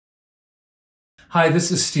Hi,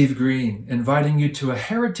 this is Steve Green, inviting you to a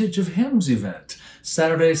Heritage of Hymns event,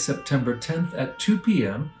 Saturday, September 10th at 2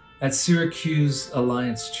 p.m. at Syracuse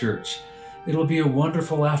Alliance Church. It'll be a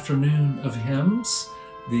wonderful afternoon of hymns,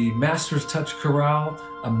 the Master's Touch Chorale,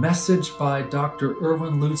 a message by Dr.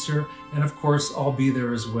 Erwin Lutzer, and of course, I'll be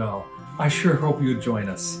there as well. I sure hope you'll join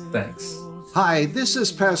us. Thanks. Hi, this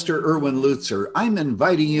is Pastor Erwin Lutzer. I'm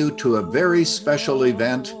inviting you to a very special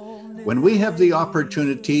event when we have the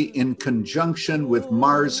opportunity, in conjunction with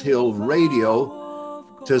Mars Hill Radio,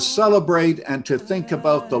 to celebrate and to think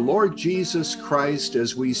about the Lord Jesus Christ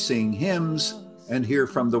as we sing hymns and hear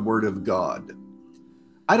from the Word of God.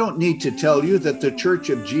 I don't need to tell you that the Church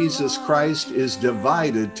of Jesus Christ is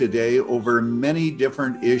divided today over many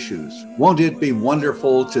different issues. Won't it be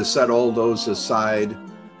wonderful to set all those aside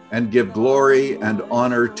and give glory and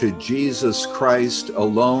honor to Jesus Christ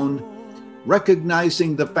alone,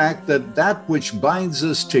 recognizing the fact that that which binds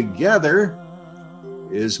us together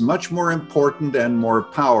is much more important and more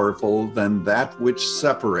powerful than that which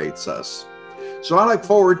separates us. So I look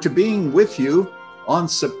forward to being with you on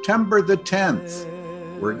September the 10th.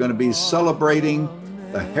 We're going to be celebrating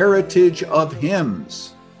the Heritage of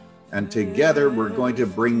Hymns, and together we're going to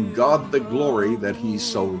bring God the glory that he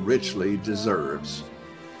so richly deserves.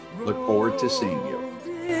 Look forward to seeing you.